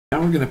Now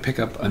we're going to pick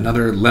up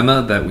another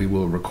lemma that we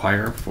will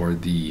require for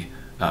the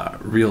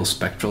real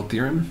spectral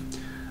theorem,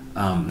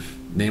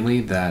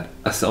 namely that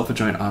a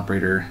self-adjoint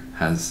operator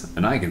has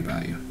an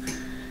eigenvalue.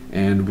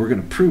 And we're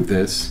going to prove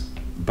this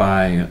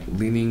by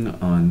leaning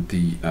on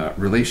the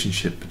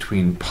relationship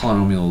between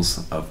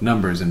polynomials of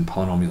numbers and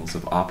polynomials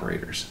of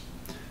operators.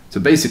 So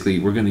basically,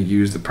 we're going to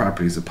use the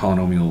properties of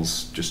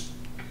polynomials just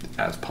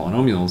as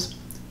polynomials,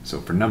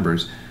 so for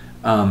numbers,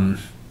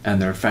 and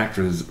their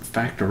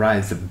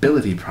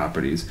factorizability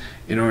properties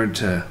in order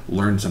to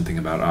learn something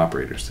about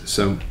operators.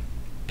 So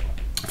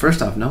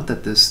first off, note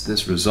that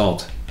this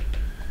result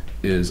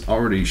is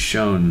already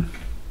shown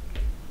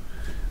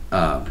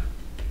for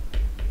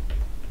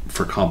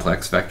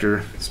complex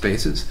vector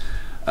spaces.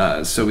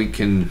 So we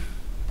can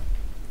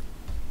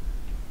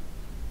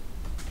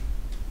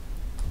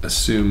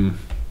assume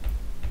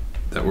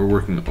that we're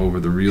working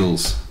over the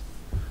reals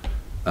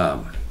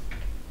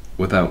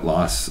without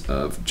loss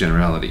of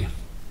generality.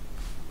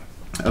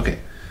 Okay,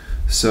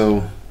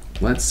 so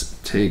let's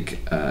take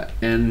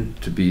n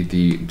to be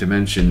the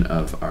dimension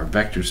of our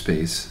vector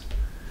space,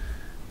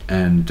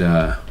 and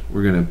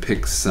we're going to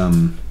pick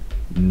some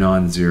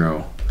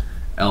non-zero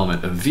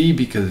element of v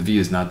because v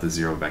is not the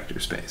zero vector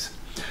space.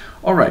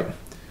 All right,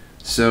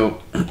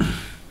 so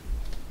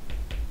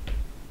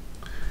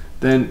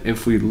then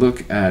if we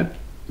look at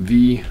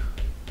v,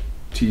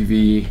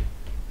 tv,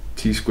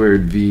 t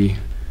squared v,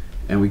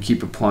 and we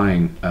keep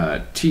applying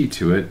t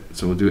to it,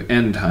 so we'll do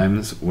n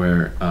times,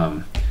 where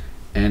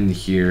n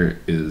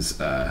here is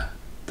the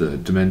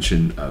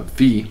dimension of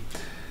v,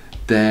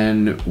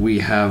 then we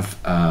have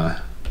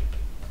a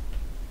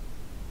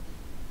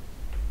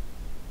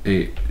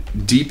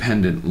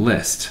dependent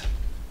list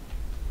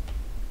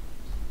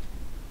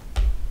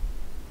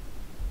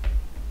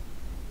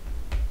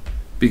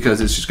because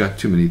it's just got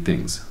too many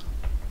things.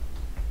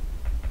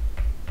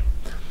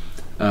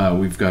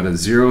 We've got a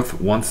zeroth,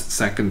 oneth,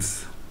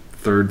 secondth,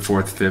 third,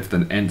 fourth, fifth,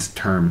 and nth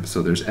term,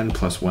 so there's n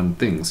plus 1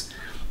 things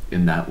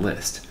in that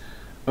list.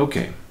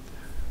 Okay,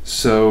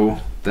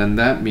 so then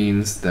that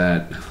means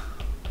that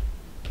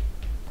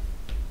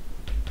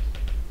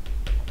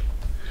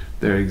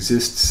there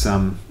exists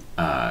some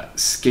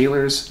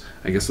scalars,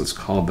 I guess let's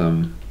call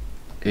them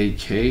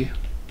AK,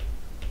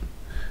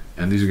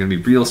 and these are going to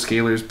be real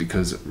scalars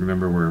because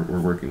remember we're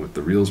working with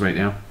the reals right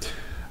now,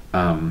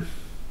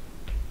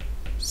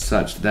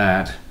 such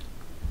that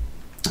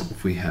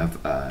if we have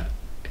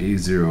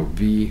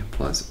a0v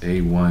plus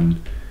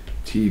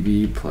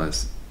a1tv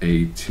plus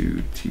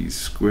a2t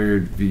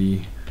squared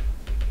v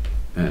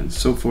and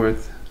so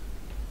forth,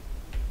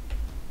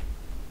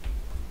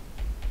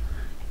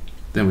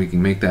 then we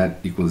can make that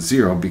equal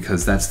 0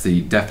 because that's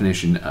the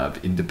definition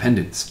of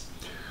independence.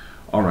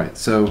 All right,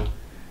 so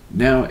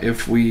now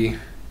if we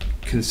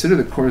consider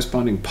the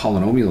corresponding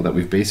polynomial that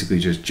we've basically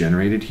just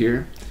generated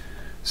here,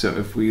 so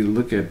if we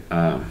look at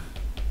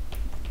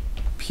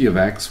p of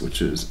x, which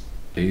is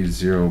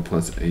a0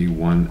 plus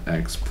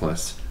a1x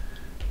plus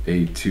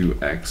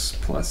a2x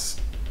plus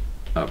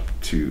up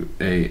to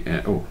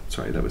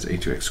that was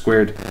a2x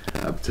squared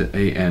up to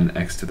an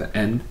x to the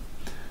n.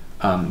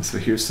 So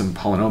here's some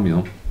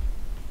polynomial.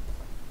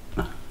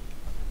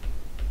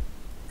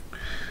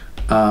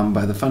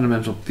 By the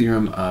fundamental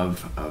theorem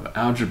of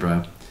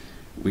algebra,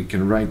 we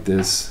can write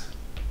this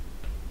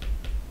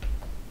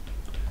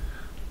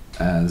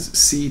as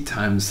c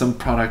times some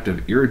product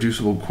of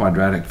irreducible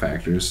quadratic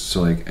factors,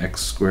 so like x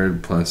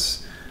squared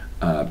plus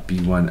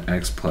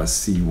b1x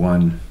plus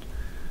c1,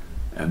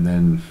 and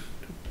then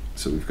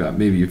so we've got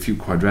maybe a few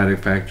quadratic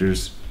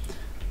factors,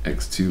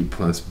 x2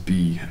 plus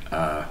b,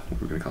 what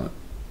we're going to call it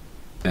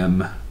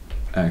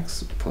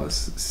mx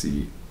plus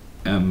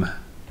cm.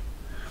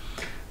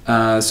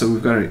 So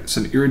we've got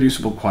some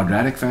irreducible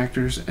quadratic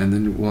factors, and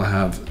then we'll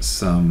have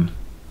some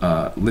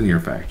linear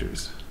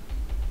factors.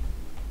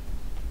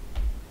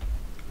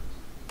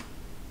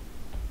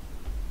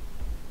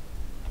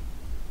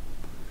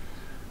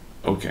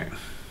 Okay.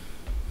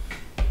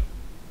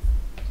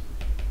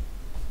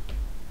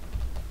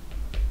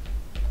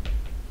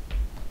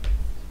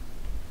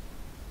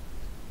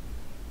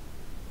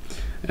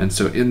 And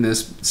so in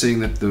this,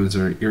 saying that those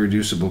are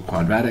irreducible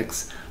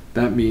quadratics,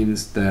 that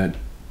means that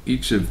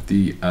each of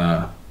the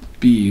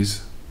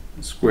b's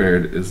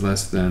squared is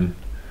less than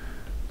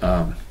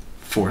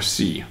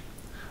 4c.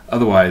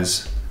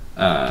 Otherwise,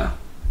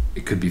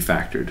 it could be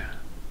factored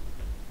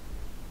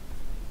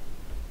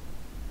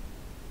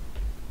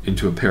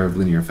into a pair of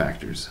linear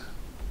factors.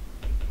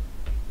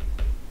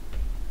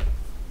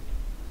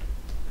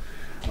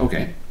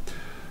 Okay,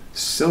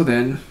 so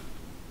then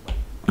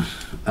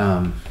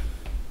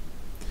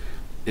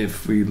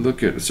if we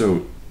look at,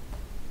 so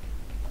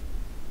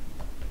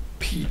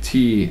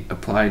pt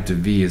applied to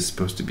v is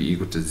supposed to be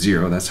equal to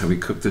 0. That's how we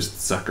cooked this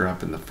sucker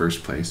up in the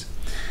first place.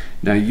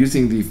 Now,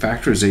 using the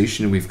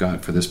factorization we've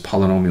got for this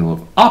polynomial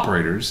of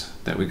operators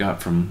that we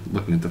got from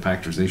looking at the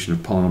factorization of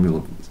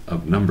polynomial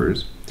of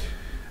numbers,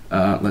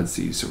 let's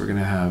see, so we're going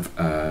to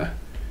have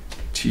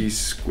t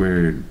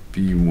squared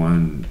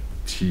b1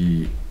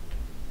 t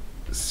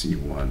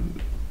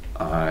c1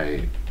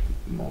 I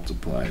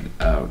multiplied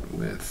out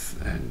with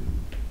and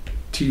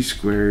t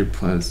squared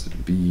plus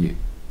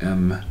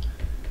bm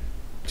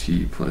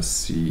t plus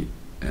c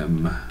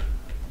m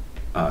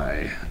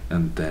I,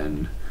 and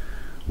then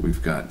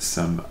we've got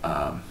some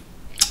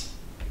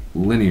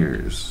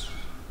linears.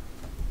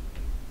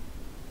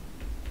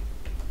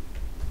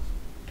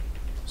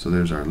 So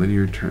there's our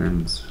linear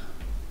terms.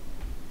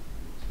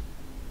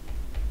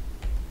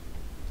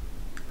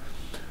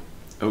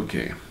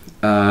 Okay,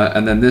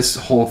 and then this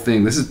whole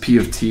thing, this is p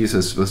of t, so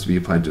it's supposed to be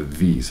applied to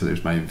v, so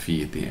there's my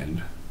v at the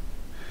end.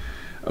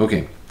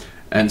 Okay,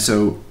 and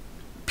so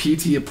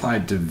pt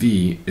applied to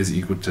v is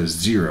equal to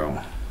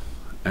 0,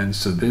 and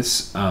so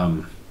this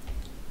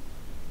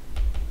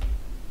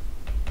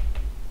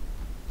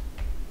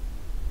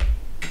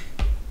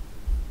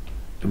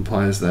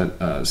implies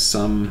that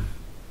some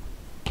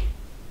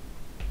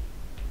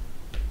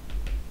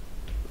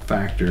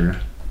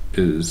factor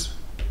is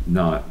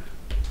not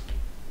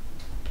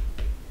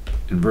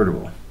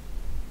invertible,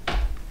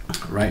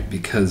 right?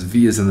 Because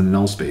v is in the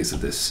null space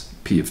of this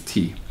p of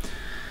t.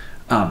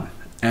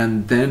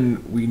 And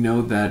then we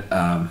know that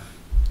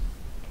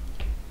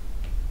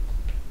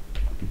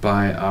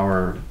by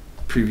our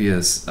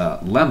previous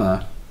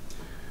lemma,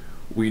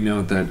 we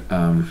know that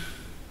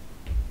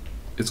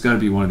it's got to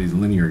be one of these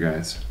linear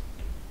guys.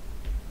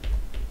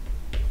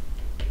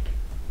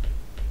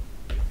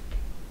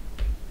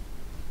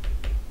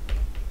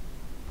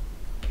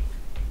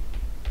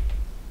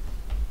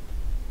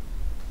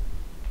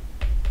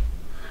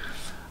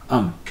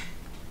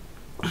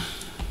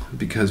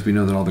 Because we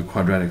know that all the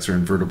quadratics are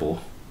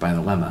invertible by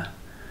the lemma.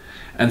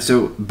 And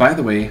so, by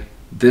the way,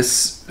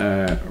 this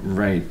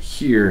right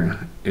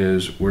here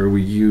is where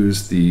we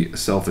use the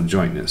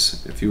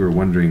self-adjointness. If you were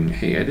wondering,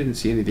 hey, I didn't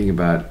see anything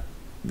about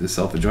the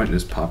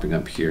self-adjointness popping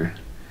up here,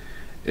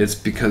 it's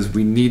because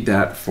we need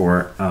that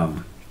for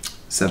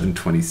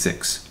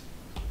 7.26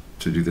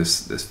 to do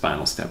this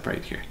final step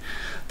right here.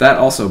 That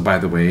also, by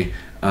the way,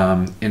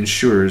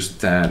 ensures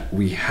that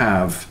we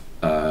have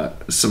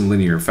some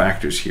linear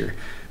factors here,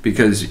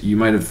 because you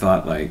might have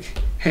thought like,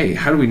 hey,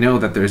 how do we know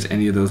that there's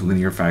any of those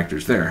linear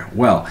factors there?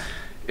 Well,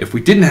 if we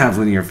didn't have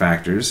linear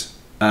factors,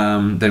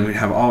 then we'd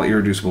have all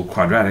irreducible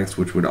quadratics,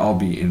 which would all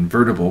be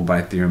invertible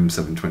by theorem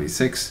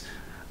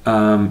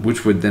 7.26,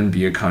 which would then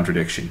be a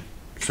contradiction.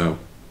 So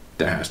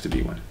there has to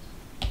be one.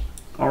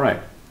 All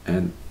right,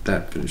 and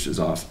that finishes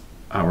off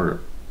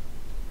our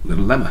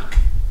little lemma.